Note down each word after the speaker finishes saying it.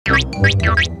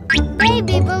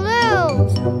Baby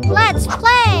balloons, let's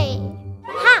play!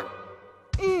 Ha!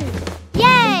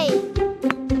 Yay!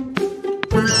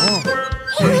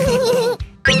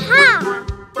 Ha!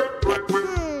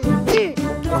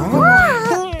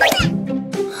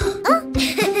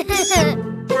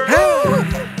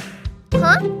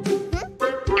 Huh?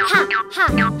 Ha! Ha!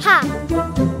 Ha!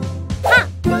 Ha!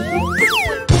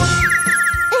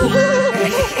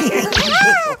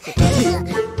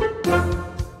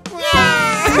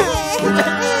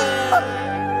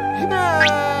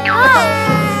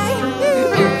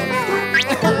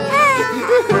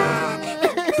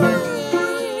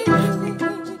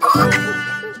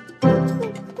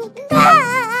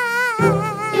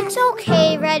 It's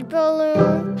okay, red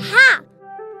balloon. Ha!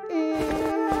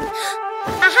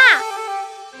 Aha!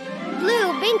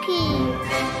 Blue binky.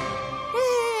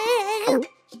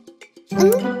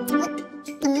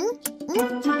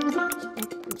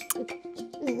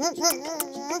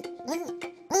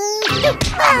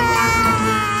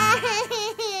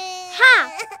 Ha!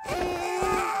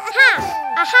 Ha!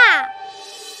 Aha!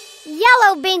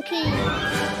 Yellow binky.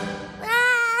 Ha!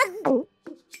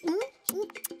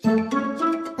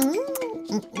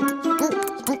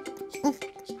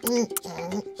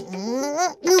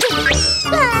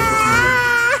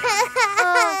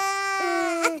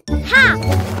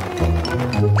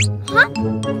 Huh?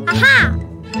 Aha!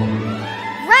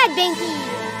 Red binky.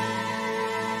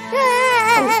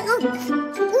 Ah!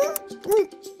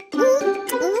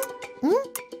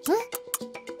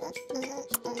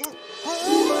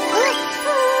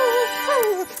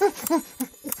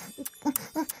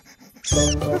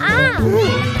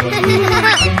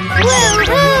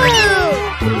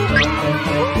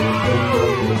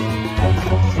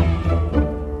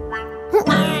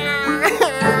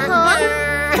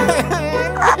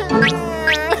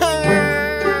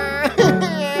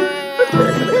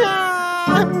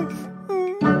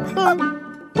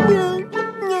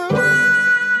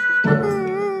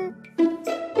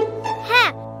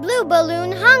 Blue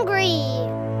balloon hungry.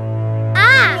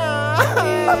 Ah!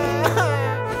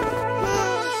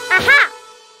 Aha!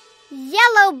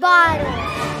 Yellow bottle.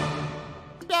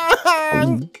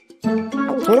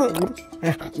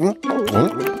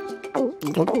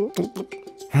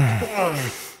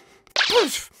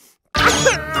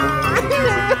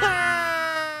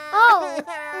 Oh!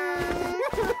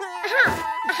 Aha!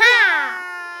 Aha!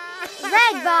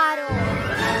 Red bottle.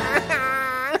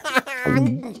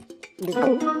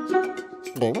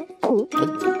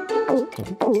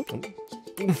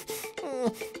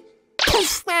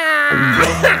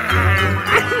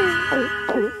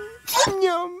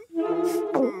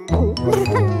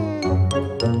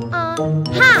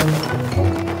 Ha!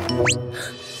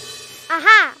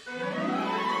 Aha!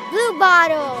 Blue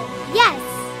bottle. Yes.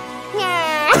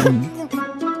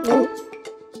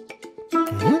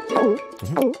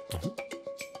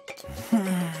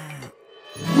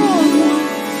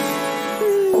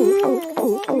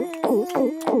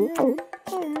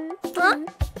 Huh?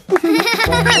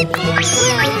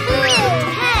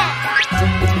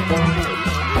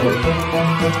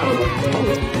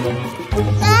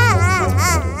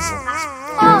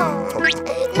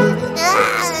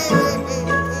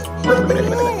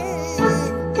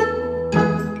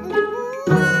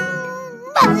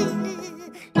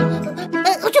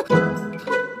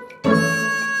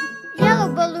 Yellow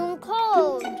balloon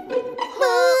cold.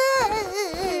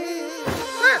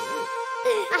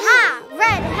 Aha!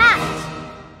 Red hat.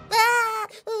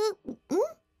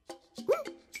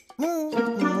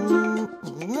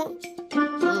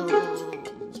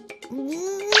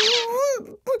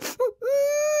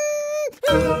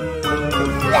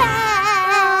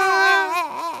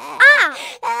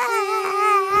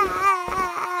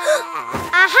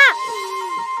 Aha!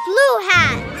 Blue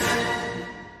hat.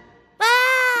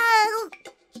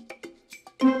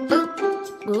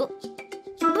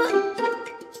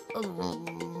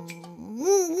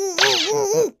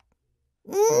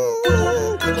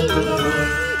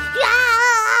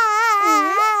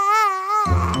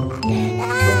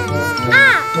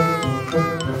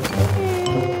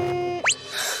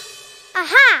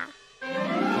 Aha!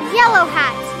 Yellow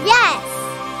hat. Yes.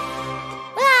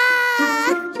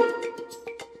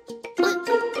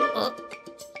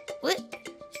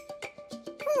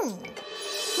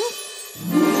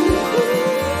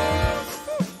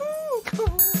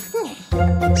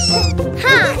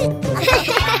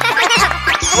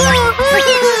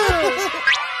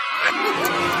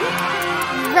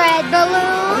 Red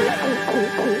balloon,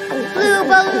 blue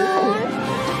balloon,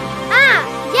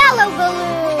 yellow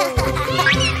balloon.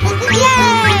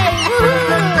 Yay!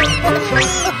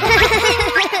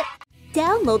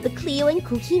 Down download the Cleo and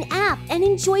Cuquin app and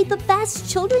enjoy the best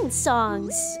children's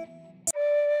songs.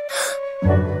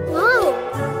 Whoa!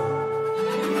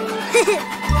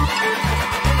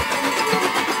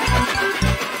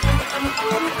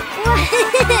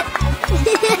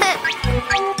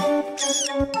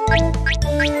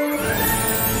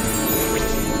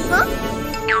 Huh?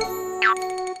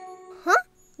 Huh?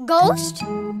 Ghost?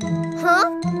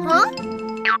 Huh? Huh?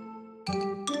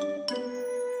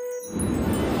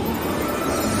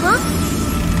 Huh?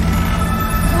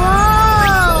 Whoa!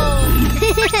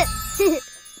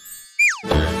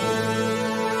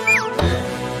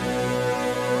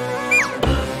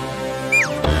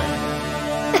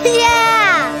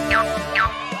 Yeah!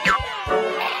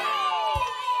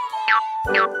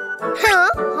 Huh?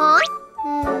 Huh?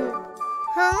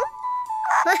 Huh?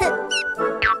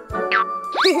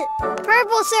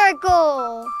 Purple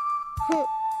circle.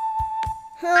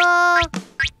 Huh?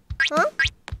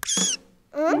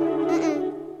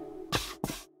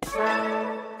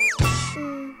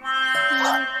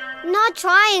 Not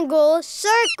triangle,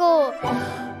 circle.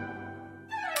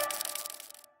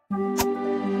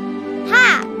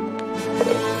 Ha!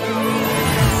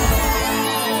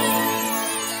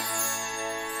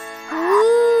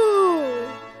 Ooh.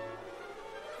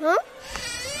 Huh?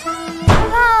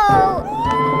 Whoa!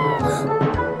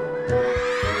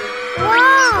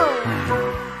 Whoa!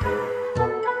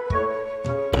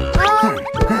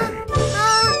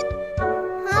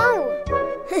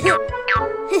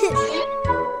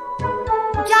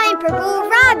 Giant purple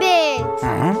rabbit.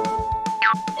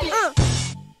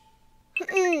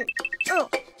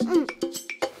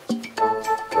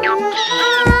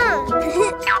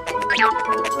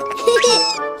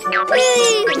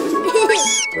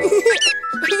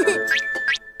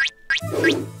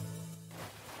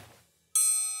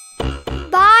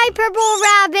 Bye, purple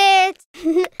rabbit.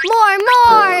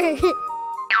 More.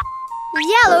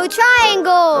 Yellow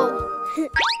triangle.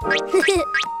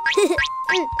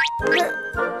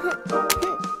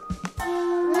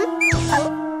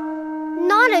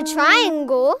 Not a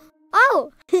triangle.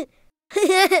 Oh.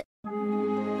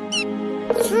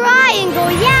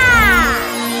 Triangle, yeah!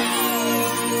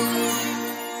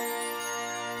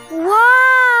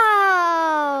 Wow!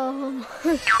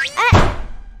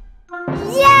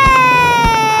 Yay!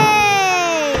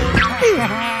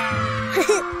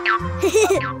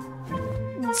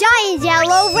 Giant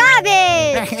yellow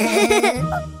rabbit!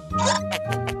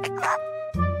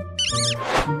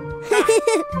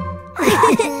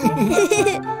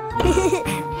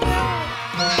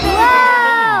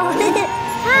 Wow!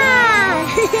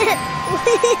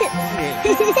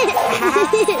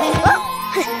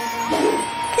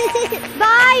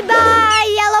 Bye-bye,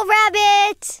 yellow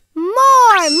rabbit!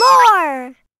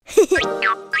 More!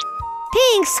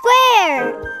 Pink square!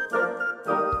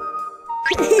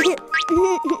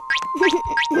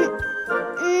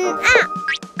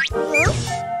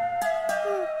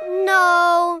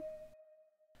 No!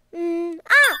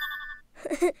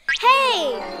 Hey!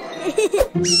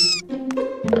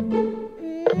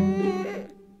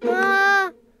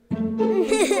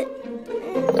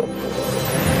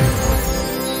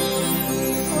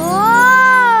 Oh!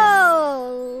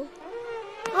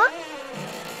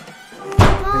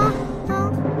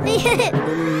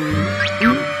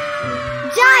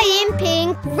 Giant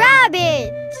pink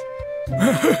rabbit!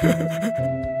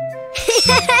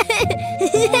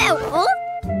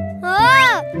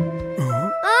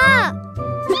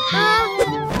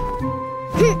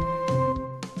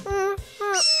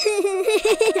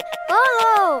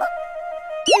 Oh!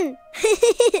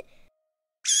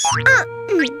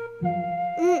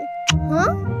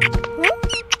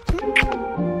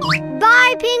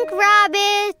 Bye, pink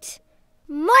rabbit!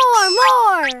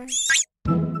 More!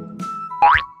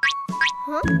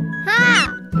 Huh? Ha!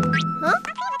 Huh?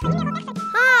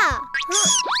 Ha!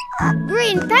 Huh?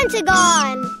 Green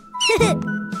pentagon!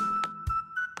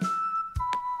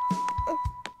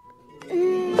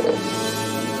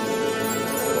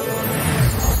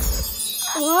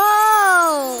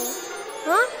 Whoa!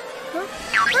 Huh?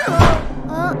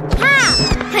 Ha!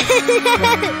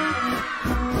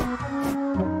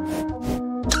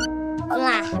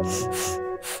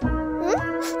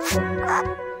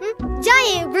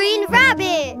 Giant green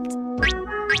rabbit!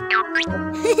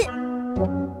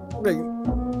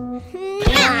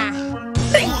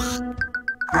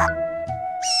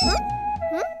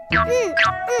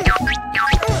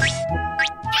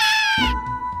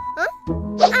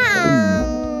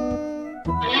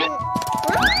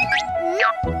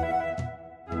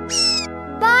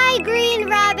 Bye, green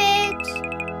rabbit!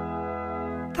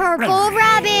 Purple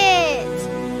rabbit!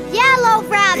 Yellow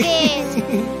rabbit!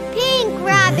 Pink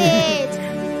rabbit!